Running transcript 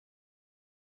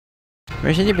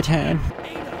Where's the baton?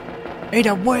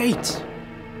 Ada, wait!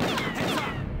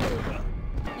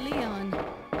 Leon,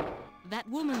 that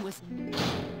woman was...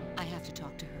 I have to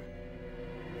talk to her.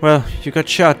 Well, you got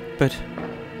shot, but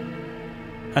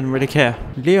I don't really care.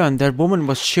 Leon, that woman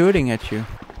was shooting at you.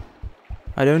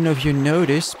 I don't know if you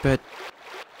noticed, but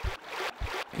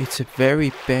it's a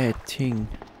very bad thing.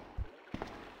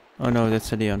 Oh no,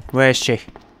 that's a Leon. Where is she?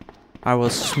 I will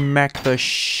smack the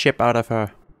shit out of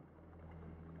her.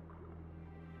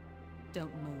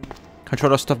 Don't move.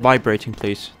 Controller, stop vibrating,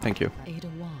 please. Thank you. Ada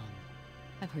Wong.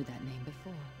 I've heard that name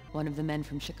before. One of the men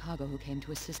from Chicago who came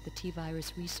to assist the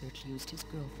T-virus research used his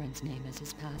girlfriend's name as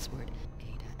his password.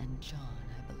 Ada and John,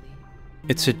 I believe.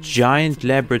 It's a giant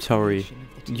laboratory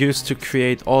used to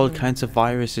create all kinds of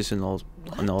viruses and all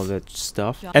that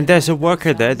stuff. And there's a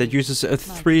worker there that uses a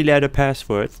 3-letter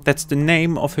password. That's the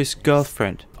name of his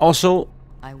girlfriend. Also,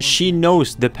 she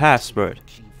knows the password.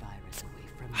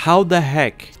 How the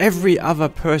heck? Every other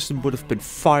person would have been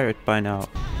fired by now.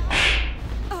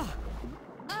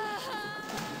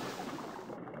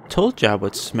 Told you I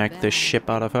would smack the shit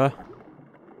out of her.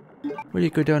 Will you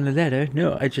go down the ladder?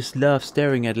 No, I just love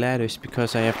staring at ladders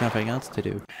because I have nothing else to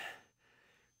do.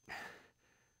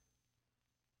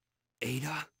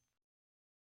 Ada?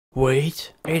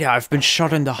 Wait. Ada, I've been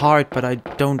shot in the heart, but I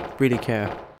don't really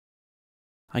care.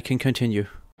 I can continue.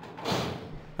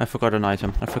 I forgot an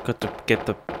item. I forgot to get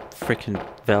the freaking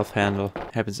valve handle.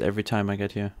 Happens every time I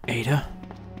get here. Ada?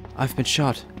 I've been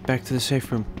shot. Back to the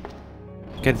safe room.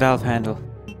 Get valve handle.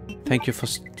 Thank you for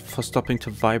stopping to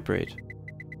vibrate.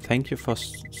 Thank you for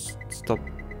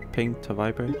stopping to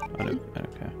vibrate. I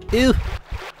don't care. Ew!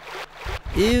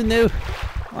 Ew, no!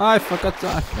 I forgot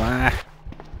to...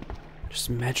 Just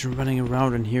imagine running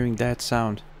around and hearing that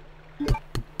sound.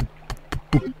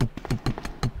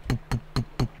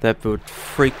 That would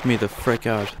freak me the frick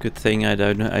out. Good thing I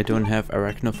don't have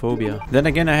arachnophobia. Then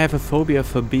again, I have a phobia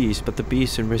for bees, but the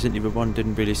bees in Resident Evil 1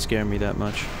 didn't really scare me that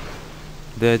much.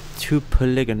 They're too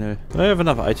polygonal. I have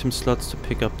enough item slots to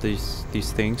pick up these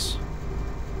things.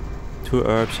 2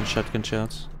 herbs and shotgun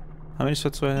shells. How many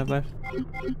slots do I have left?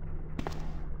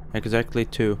 Exactly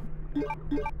 2.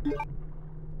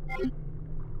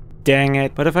 Dang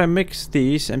it. But if I mix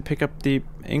these and pick up the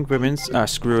ink ribbons... Ah,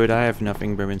 screw it, I have enough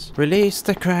ink ribbons. Release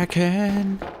the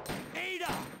Kraken!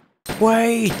 Ada!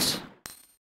 Wait!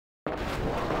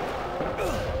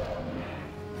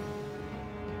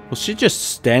 Was she just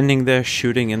standing there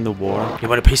shooting in the war? You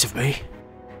want a piece of me?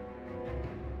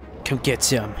 Come get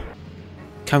some.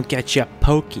 Come get your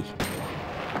pokey.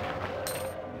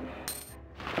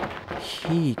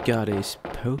 He got his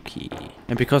pokey.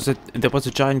 And because there was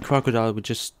a giant crocodile, we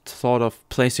just thought of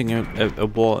placing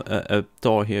a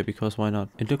door here, because why not?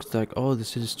 It looks like all the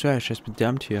city's trash has been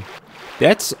dumped here.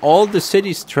 That's all the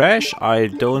city's trash? I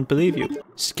don't believe you.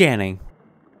 Scanning.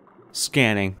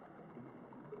 Scanning.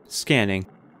 Scanning.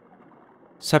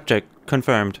 Subject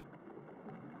confirmed.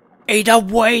 Ada,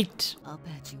 wait! I'll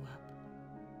patch you up.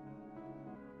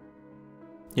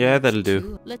 Yeah, that'll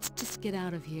do. Let's just get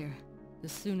out of here. The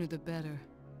sooner the better.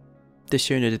 The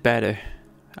sooner the better.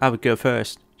 I would go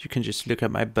first. You can just look at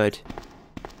my butt.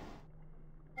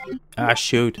 Ah,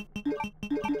 shoot.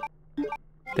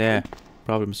 There.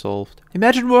 Problem solved.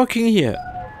 Imagine working here.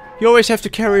 You always have to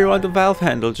carry around the valve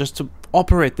handle just to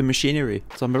operate the machinery.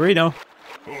 Zombarino.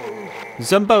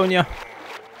 Zambonia.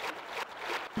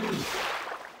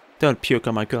 Don't puke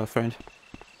on my girlfriend.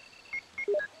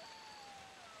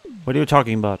 What are you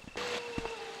talking about?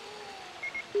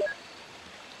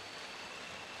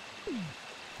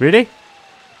 Really?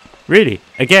 Really?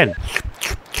 Again?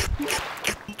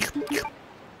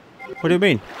 What do you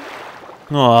mean?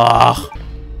 Oh.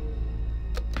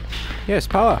 Yes,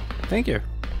 power. Thank you.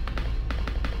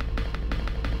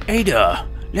 Ada,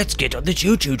 let's get on the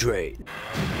choo-choo train.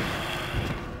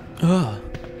 Oh.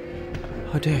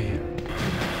 How dare you?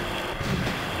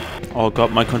 Oh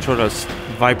god, my controller's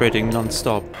vibrating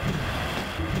non-stop.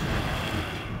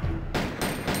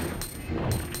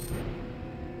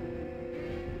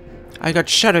 I got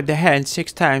shot in the hand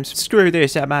 6 times. Screw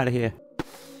this, I'm out of here.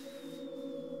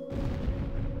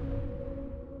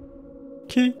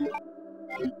 Okay.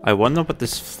 I wonder what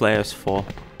this flare's for.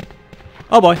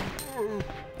 Oh boy.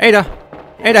 Ada!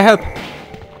 Ada, help!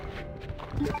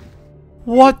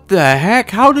 What the heck?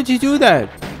 How did you do that?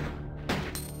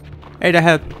 Ada,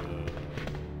 help!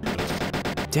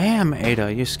 Damn,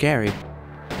 Ada, you're scary.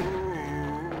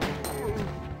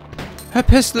 Her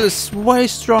pistol is way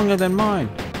stronger than mine.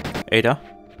 Ada?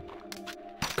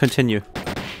 Continue.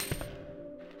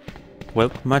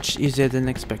 Well, much easier than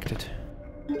expected.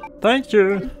 Thank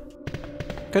you!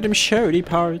 Got him shirty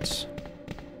parts.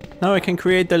 Now I can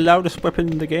create the loudest weapon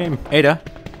in the game. Ada.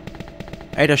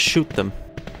 Ada, shoot them.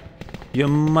 You're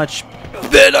much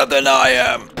better than I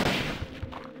am.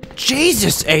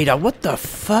 Jesus, Ada, what the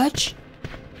fudge?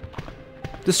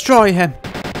 Destroy him.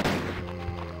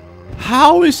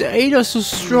 How is Ada so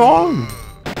strong?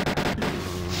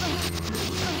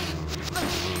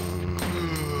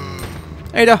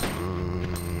 Ada.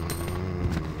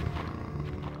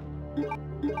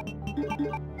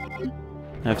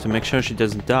 I have to make sure she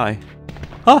doesn't die.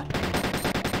 Ah!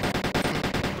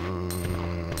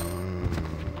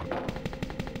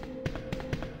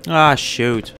 Ah,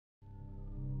 shoot.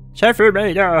 Careful,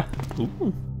 Ada!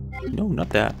 Ooh. No, not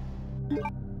that.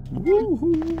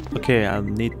 Okay, I'll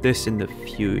need this in the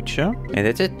future. And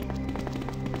that's it.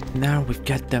 Now we've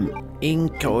got them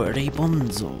Inco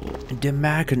bundle, the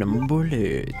magnum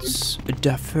bullets,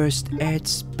 the first aid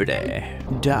spray,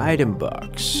 the item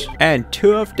box, and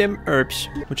 2 of them herbs,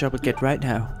 which I will get right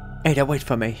now. Ada, wait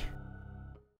for me.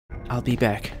 I'll be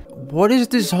back. What is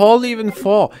this hall even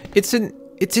for? It's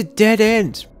a dead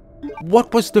end.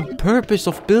 What was the purpose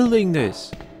of building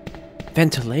this?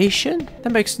 Ventilation?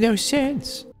 That makes no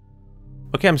sense.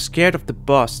 Okay, I'm scared of the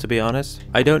boss, to be honest.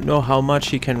 I don't know how much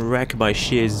he can wreck my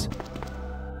shiz.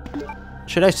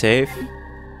 Should I save?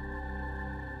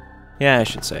 Yeah, I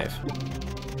should save.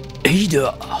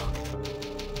 Ada!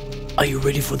 Are you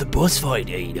ready for the boss fight,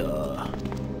 Ada?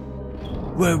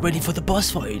 We're ready for the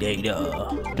boss fight,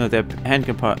 Ada. No, there are hand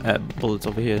bullets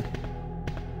over here.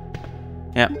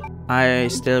 Yeah, I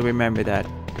still remember that.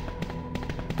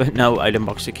 But no item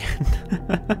box again.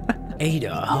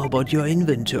 Ada, how about your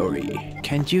inventory?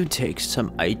 Can't you take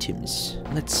some items?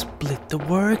 Let's split the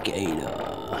work, Ada.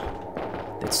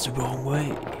 That's the wrong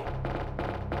way.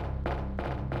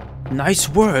 Nice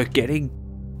work getting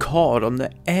caught on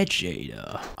the edge,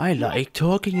 Ada. I like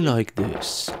talking like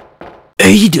this.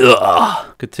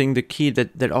 Ada! Good thing the key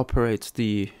that operates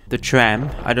the tram,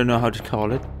 I don't know how to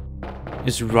call it,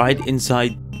 is right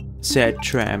inside said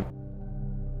tram.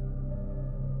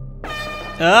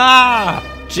 Ah!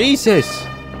 Jesus!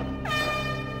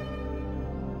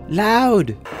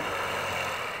 Loud!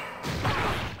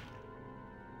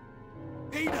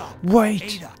 Ada! Wait!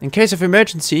 Ada. In case of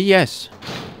emergency, yes.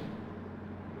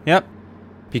 Yep.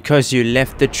 Because you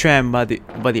left the tram while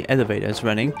the elevator is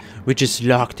running, we just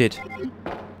locked it.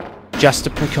 Just a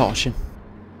precaution.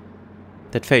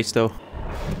 That face though.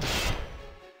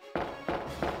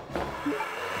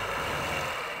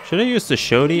 Should I use the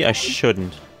shotty? I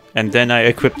shouldn't. And then I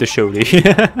equip the shotty.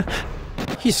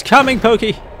 He's coming,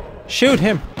 Pokey! Shoot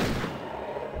him!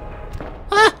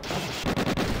 Ah!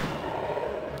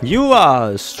 You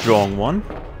are a strong one.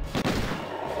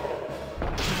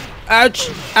 Ouch!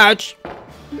 Ouch!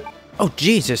 Oh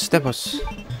Jesus, that was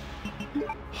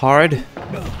hard.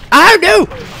 Oh no!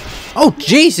 Oh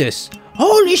Jesus!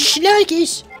 Holy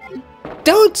shnikes!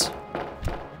 Don't!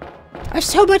 I have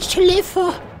so much to live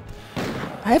for.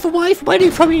 I have a wife waiting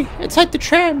for me inside the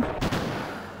tram.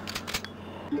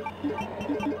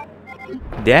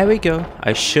 There we go.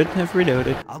 I shouldn't have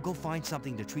reloaded. I'll go find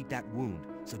something to treat that wound,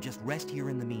 so just rest here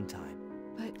in the meantime.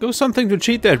 Go something to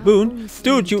treat that wound?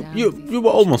 Dude, you were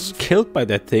almost killed by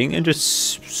that thing and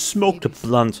just smoked a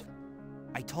blunt.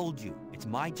 I told you, it's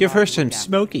my job. Give her to some look after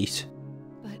smokies.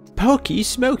 But Pokey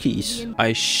smokies.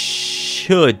 I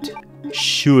should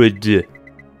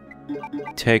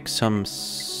take some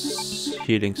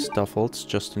healing stuffles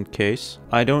just in case.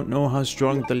 I don't know how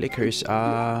strong the liquors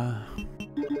are.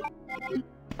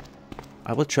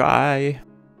 I will try.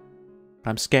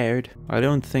 I'm scared. I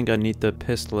don't think I need the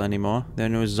pistol anymore. There are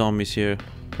no zombies here,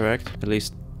 correct? At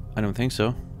least, I don't think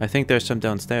so. I think there's some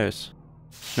downstairs.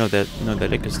 No, the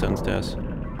liquor's downstairs.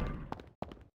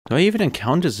 Do I even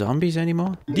encounter zombies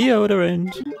anymore?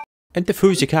 Deodorant! And the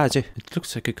fuzikaze. It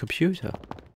looks like a computer.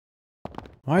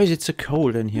 Why is it so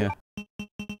cold in here?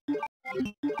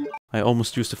 I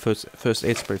almost used the first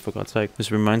aid spray, for God's sake.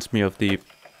 This reminds me of the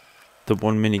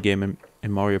one minigame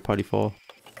in Mario Party 4.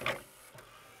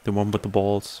 The one with the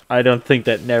balls. I don't think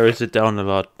that narrows it down a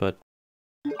lot, but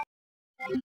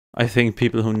I think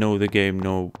people who know the game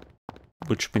know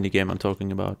which minigame I'm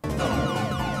talking about.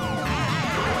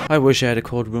 I wish I had a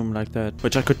cold room like that,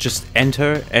 which I could just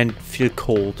enter and feel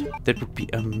cold. That would be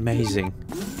amazing.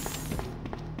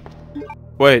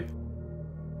 Wait.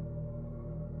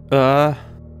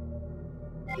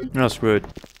 That's rude.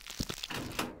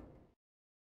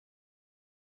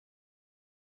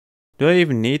 Do I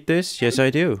even need this? Yes, I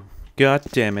do. God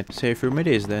damn it. Safe room it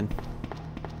is then.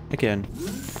 Again.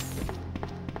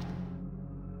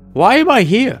 Why am I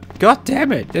here? God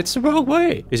damn it. That's the wrong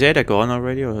way. Is Ada gone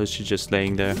already or is she just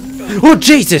laying there? Oh,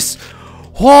 Jesus!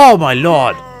 Oh, my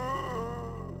lord!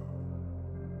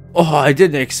 Oh, I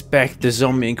didn't expect the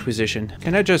zombie inquisition.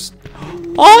 Can I just...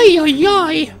 Oi, oi,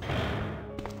 oi!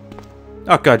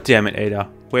 Oh, god damn it, Ada.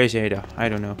 Where's Ada? I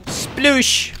don't know.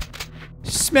 Sploosh!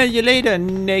 Smell you later,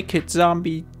 naked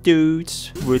zombie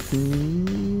dudes with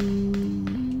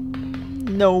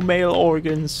no male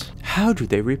organs. How do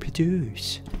they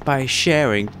reproduce? By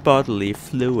sharing bodily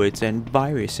fluids and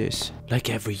viruses, like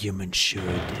every human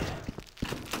should.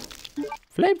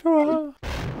 Flamethrower!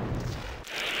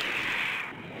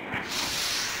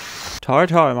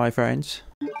 Tartar, my friends.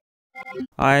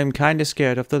 I'm kinda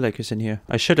scared of the liquors in here.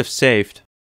 I should have saved.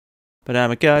 But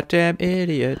I'm a goddamn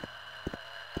idiot.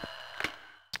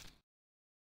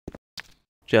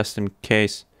 Just in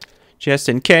case. Just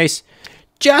in case.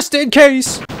 Just in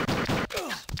case!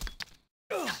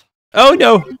 Oh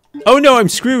no! Oh no, I'm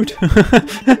screwed!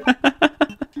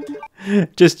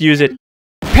 Just use it.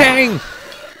 Pang!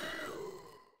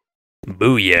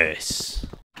 Booyahs.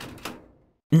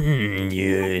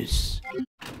 Yes.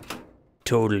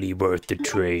 Totally worth the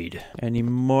trade. Any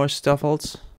more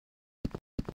stuffles?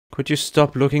 Could you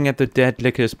stop looking at the dead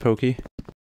lickers, Pokey?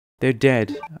 They're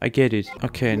dead. I get it.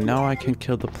 Okay, now I can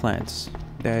kill the plants.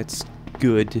 That's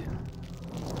good.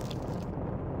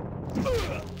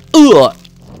 Ugh!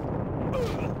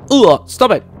 Ugh!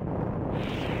 Stop it!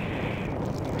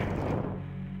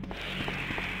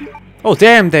 Oh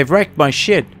damn, they've wrecked my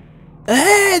shit.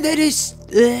 Ah, that is...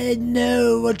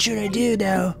 no, what should I do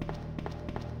now?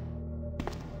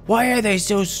 Why are they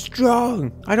so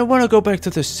strong? I don't want to go back to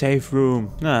the safe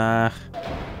room. Nah.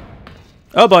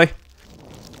 Oh boy.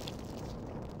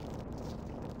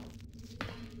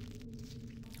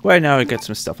 Well, now I get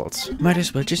some stuffles. Might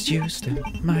as well just use them.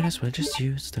 Might as well just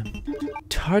use them.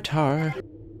 Tartar.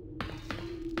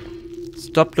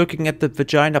 Stop looking at the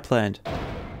vagina plant.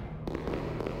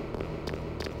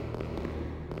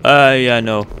 Yeah,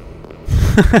 no.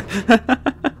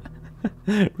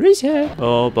 Reset.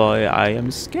 Oh boy, I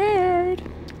am scared.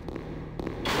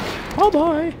 Oh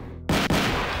boy.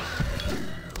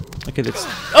 Okay, let's...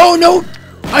 Oh no!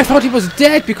 I thought he was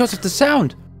dead because of the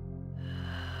sound.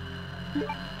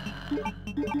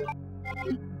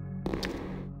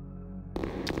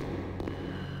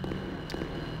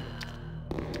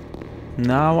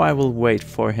 Now I will wait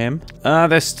for him.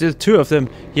 There's still two of them.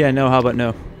 Yeah, no, how about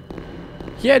no?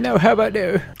 Yeah, no, how about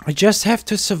no? I just have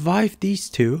to survive these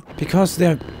two. Because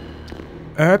there are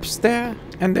herbs there.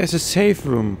 And there's a safe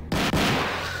room.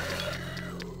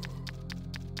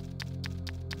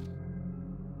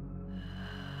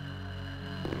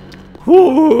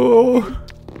 Ooh.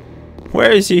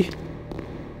 Where is he?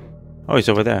 Oh, he's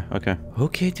over there. Okay.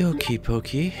 Okie dokie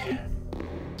pokey.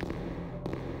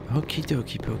 Okie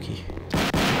dokie pokey.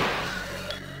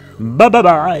 Bye bye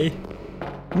bye.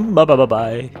 Bye bye bye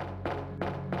bye.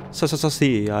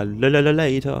 See ya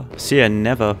later. See ya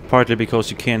never. Partly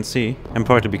because you can't see, and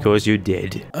partly because you're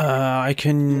dead. I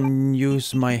can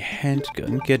use my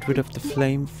handgun, get rid of the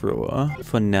flamethrower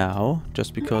for now,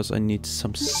 just because I need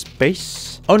some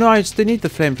space. Oh no, I still need the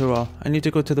flamethrower. I need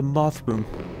to go to the moth room.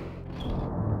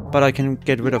 But I can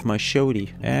get rid of my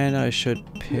shody, and I should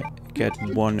get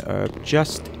one herb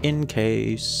just in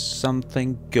case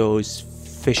something goes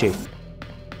fishy.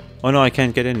 Oh no, I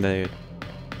can't get in there yet.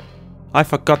 I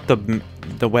forgot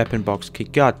the weapon box key.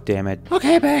 God damn it.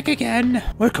 Okay, back again.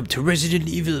 Welcome to Resident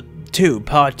Evil 2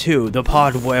 Part 2, the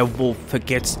part where Wulf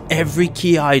forgets every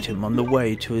key item on the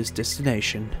way to his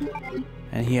destination.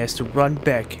 And he has to run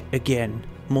back again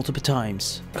multiple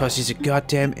times, cause he's a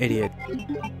goddamn idiot.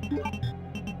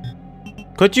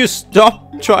 Could you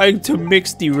stop trying to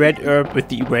mix the red herb with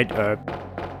the red herb?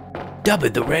 Double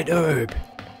the red herb.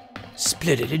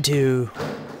 Split it in two.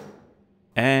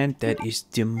 And that is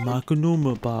the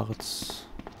Magnum parts.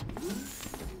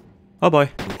 Oh boy.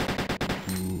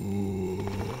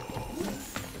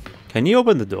 Can you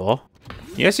open the door?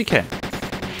 Yes, he can.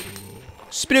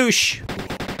 Sploosh!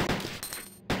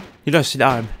 You lost an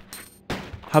arm.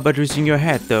 How about losing your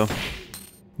head, though?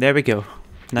 There we go.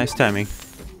 Nice timing.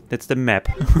 That's the map.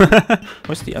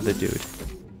 What's the other dude?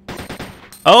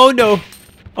 Oh no!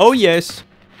 Oh yes!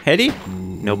 Hetty?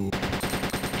 Nope.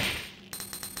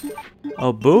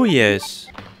 Oh boo, yes.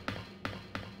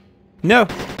 No!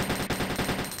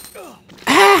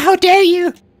 Ah, how dare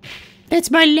you!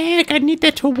 That's my leg, I need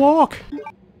that to walk.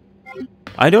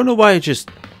 I don't know why I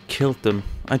just killed them.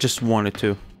 I just wanted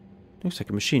to. Looks like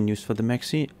a machine used for the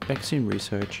vaccine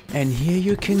research. And here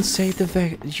you can say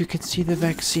you can see the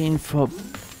vaccine for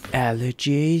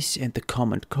allergies and the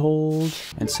common cold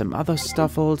and some other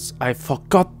stuffles. I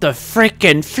forgot the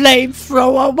frickin'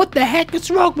 flamethrower. What the heck is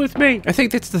wrong with me? I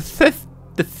think that's the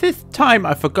fifth time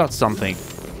I forgot something.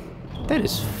 That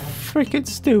is frickin'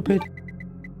 stupid.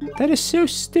 That is so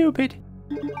stupid.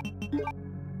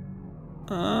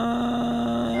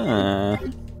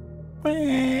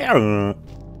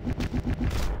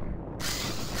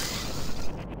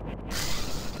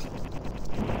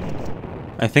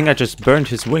 I think I just burned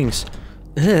his wings.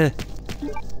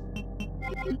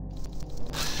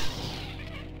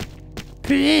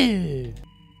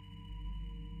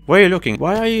 Where are you looking?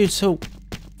 Why are you so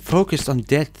focused on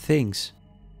dead things?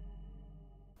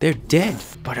 They're dead,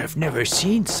 but I've never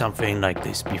seen something like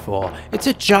this before. It's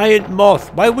a giant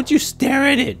moth. Why would you stare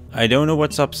at it? I don't know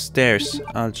what's upstairs.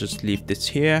 I'll just leave this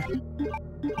here.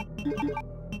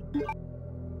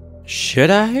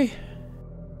 Should I?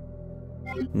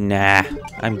 Nah,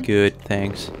 I'm good,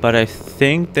 thanks. But I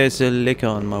think there's a liquor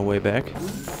on my way back.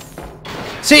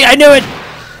 See, I knew it!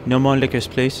 No more liquors,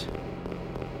 please.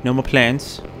 No more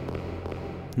plants.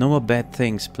 No more bad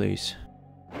things, please.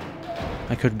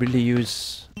 I could really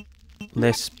use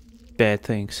less bad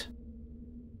things.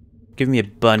 Give me a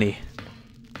bunny.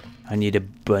 I need a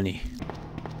bunny.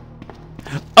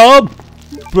 Oh,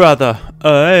 brother.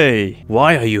 Hey.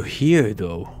 Why are you here,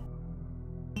 though?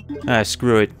 Ah,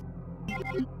 screw it.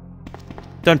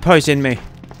 Don't poison me.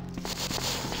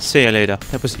 See you later.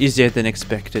 That was easier than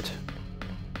expected.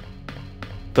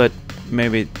 But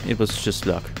maybe it was just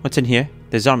luck. What's in here?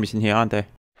 There's zombies in here, aren't there?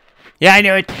 Yeah, I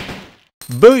knew it.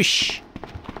 Bush!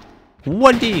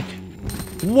 One deek!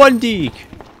 One deek!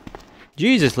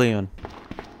 Jesus, Leon.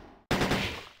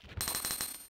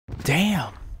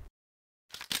 Damn.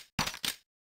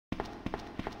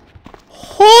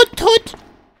 Hoot hoot!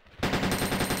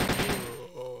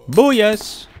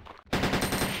 Booyahs!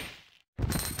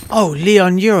 Oh,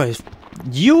 Leon, you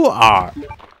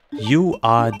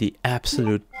are the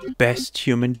absolute best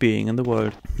human being in the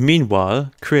world.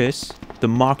 Meanwhile, Chris, the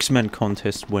marksman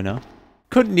contest winner,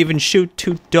 couldn't even shoot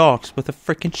 2 dogs with a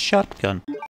freaking shotgun.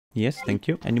 Yes, thank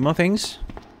you. Any more things?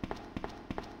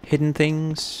 Hidden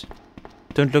things?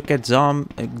 Don't look at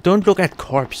don't look at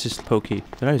corpses, Pokey.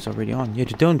 That is already on. You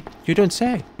don't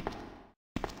say.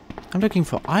 I'm looking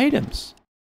for items.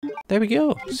 There we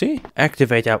go. See?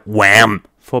 Activator. Wham!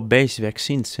 For base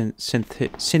vaccine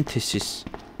synthesis.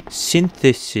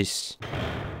 Synthesis.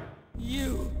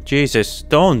 You! Jesus,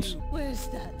 don't! Where's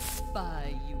that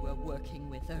spy you were working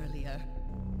with earlier?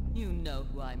 You know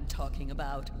who I'm talking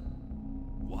about.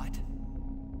 What?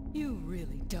 You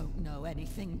really don't know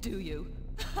anything, do you?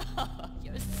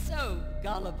 You're so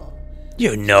gullible.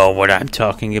 You know what I'm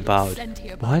talking about. Sent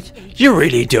here by What? agents. You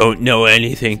really don't know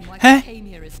anything, Why huh? I came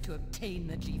here is to obtain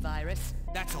the G-virus.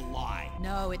 That's a lie.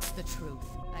 No, it's the truth.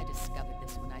 I discovered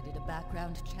this when I did a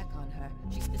background check on her.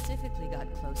 She specifically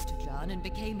got close to John and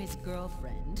became his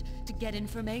girlfriend to get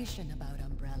information about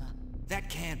Umbrella. That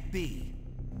can't be.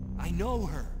 I know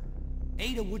her.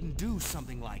 Ada wouldn't do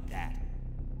something like that.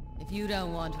 If you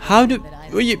don't want to How believe do it, I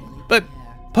you? really But care.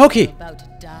 Pokey, You're about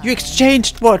to die. you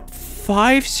exchanged what?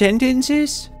 5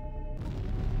 sentences?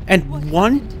 And What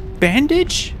 1 happened?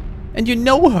 bandage? And you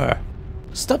know her.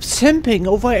 Stop simping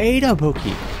over Ada,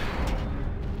 Pokey.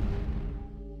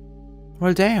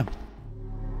 Well, damn.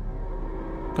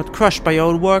 Got crushed by your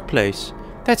old workplace.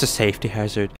 That's a safety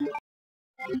hazard.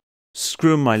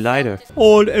 Screw my lighter.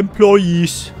 All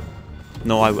employees.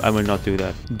 No, I will not do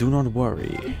that. Do not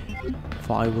worry.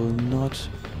 For I will not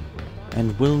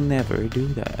and will never do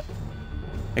that.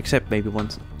 Except maybe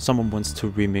once someone wants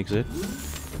to remix it.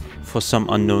 For some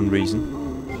unknown reason.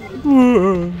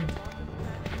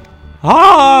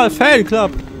 Ah, fan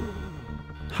club!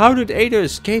 How did Ada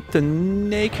escape the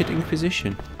naked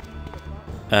Inquisition?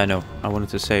 No, I wanted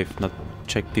to save, not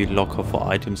check the locker for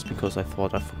items because I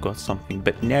thought I forgot something,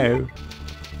 but no.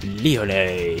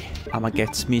 Leone! I'ma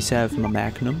get myself my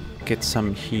magnum, get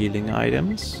some healing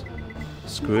items.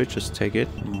 Screw it, just take it.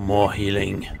 More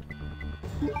healing.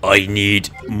 I need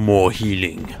more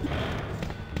healing.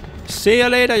 See you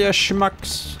later, you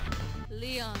schmucks.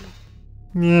 Leon,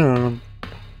 Yeah.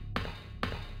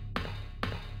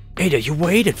 Ada, you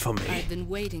waited for me. I've been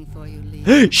waiting for you,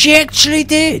 Leon. She actually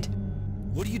did.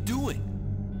 What are you doing?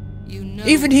 You know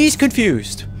Even he's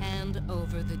confused. hand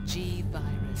over the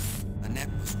G-virus. Annette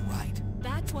was right.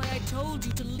 That's why I told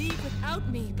you to leave without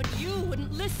me, but you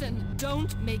wouldn't listen.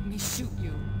 Don't make me shoot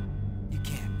you. You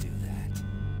can't do that.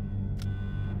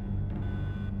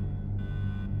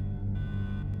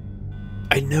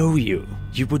 I know you.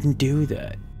 You wouldn't do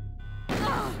that.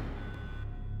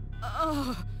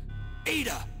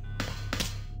 Ada!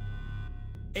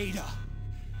 Ada!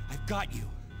 I've got you.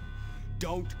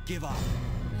 Don't give up.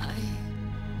 I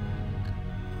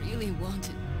really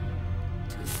wanted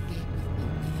to escape with you,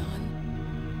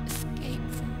 Leon. Escape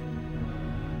from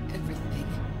everything.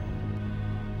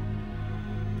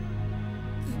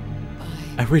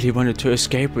 I really wanted to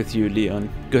escape with you, Leon.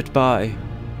 Goodbye.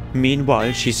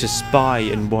 Meanwhile, she's a spy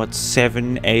in what,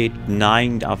 7, 8,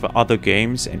 9 other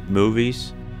games and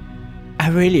movies? I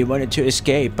really wanted to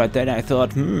escape, but then I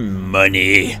thought,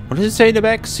 money. What does it say in the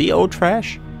back? CO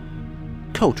trash?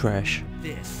 Co-trash.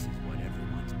 This is what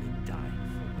everyone's been dying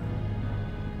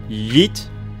for. Yeet.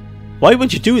 Why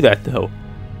would you do that, though?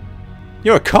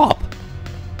 You're a cop.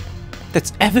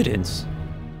 That's evidence.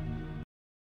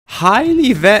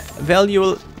 Highly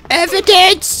valuable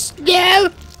evidence! No!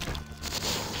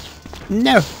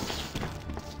 No!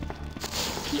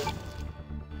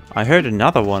 I heard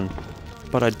another one,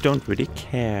 but I don't really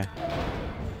care.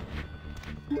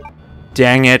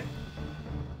 Dang it!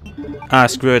 Ah,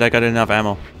 screw it, I got enough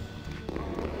ammo.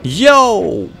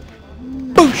 Yo!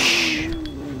 Boosh!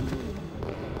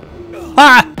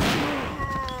 Ah!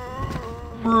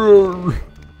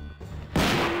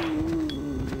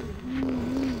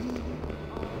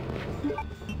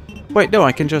 Wait, no,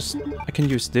 I can use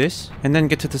this and then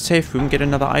get to the safe room, get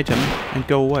another item, and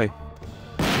go away.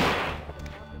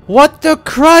 What the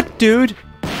crud, dude?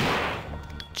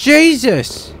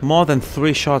 Jesus! More than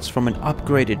 3 shots from an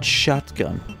upgraded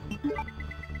shotgun.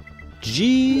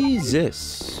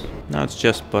 Jesus! Now it's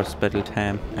just boss battle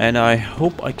time. And I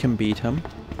hope I can beat him.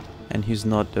 And he's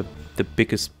not the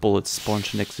biggest bullet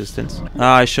sponge in existence.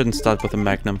 Ah, I shouldn't start with a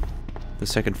magnum. The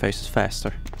second phase is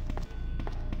faster.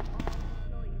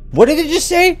 What did it just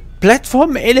say?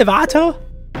 Platform elevator?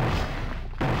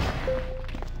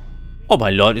 Oh my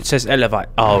lord, it says elevator.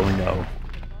 Oh no.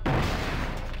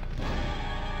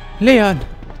 Leon!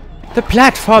 The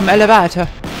platform elevator!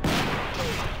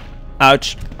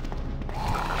 Ouch.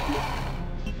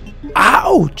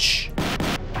 Ouch!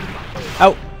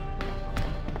 Ow.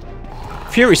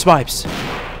 Fury swipes.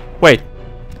 Wait.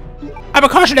 I'm a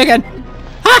caution again!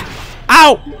 Ha!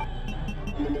 Ow!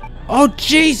 Oh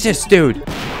Jesus, dude!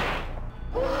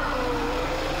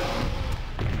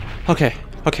 Okay,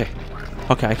 okay.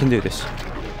 Okay, I can do this.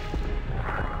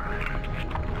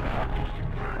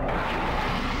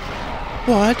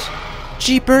 What?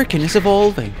 G-birkin is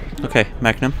evolving. Okay,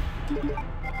 Magnum.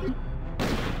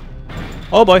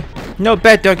 Oh boy. No,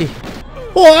 bad doggy.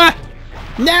 What?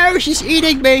 No, she's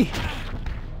eating me.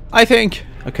 I think.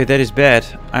 Okay, that is bad.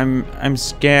 I'm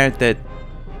scared that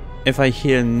if I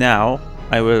heal now,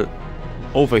 I will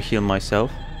overheal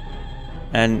myself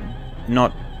and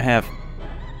not have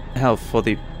health for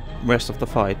the rest of the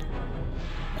fight.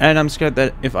 And I'm scared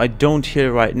that if I don't heal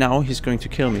right now, he's going to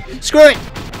kill me. Screw it!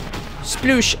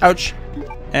 Sploosh! Ouch!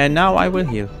 And now I will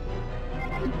heal.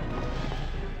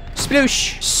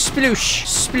 Sploosh! Sploosh!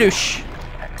 Sploosh!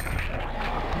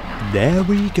 There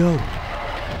we go.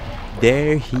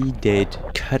 There he did.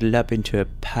 Cuddle up into a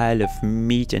pile of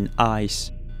meat and eyes.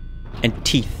 And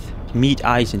teeth. Meat,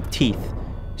 eyes, and teeth.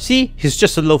 See? He's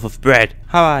just a loaf of bread.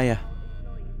 How are ya?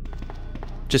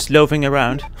 Just loafing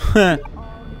around. I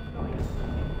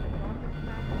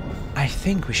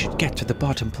think we should get to the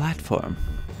bottom platform.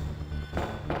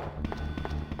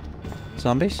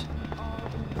 Zombies?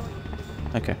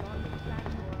 Okay.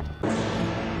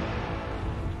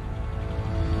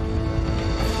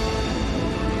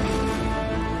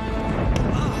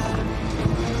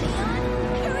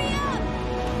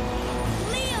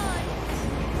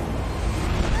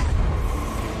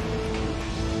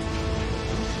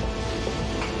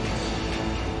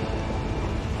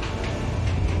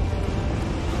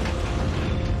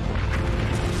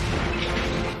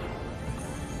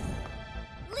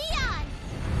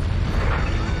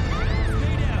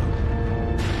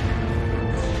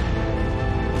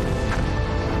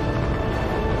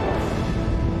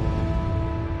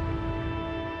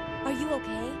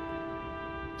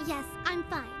 Yes, I'm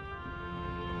fine.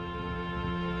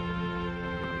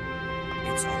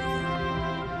 It's over.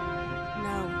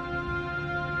 No.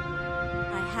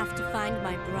 I have to find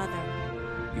my brother.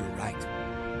 You're right.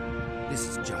 This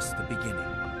is just the beginning.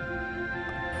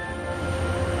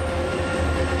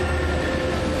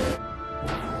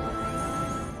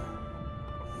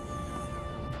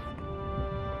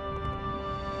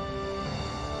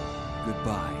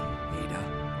 Goodbye, Ada.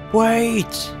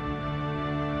 Wait!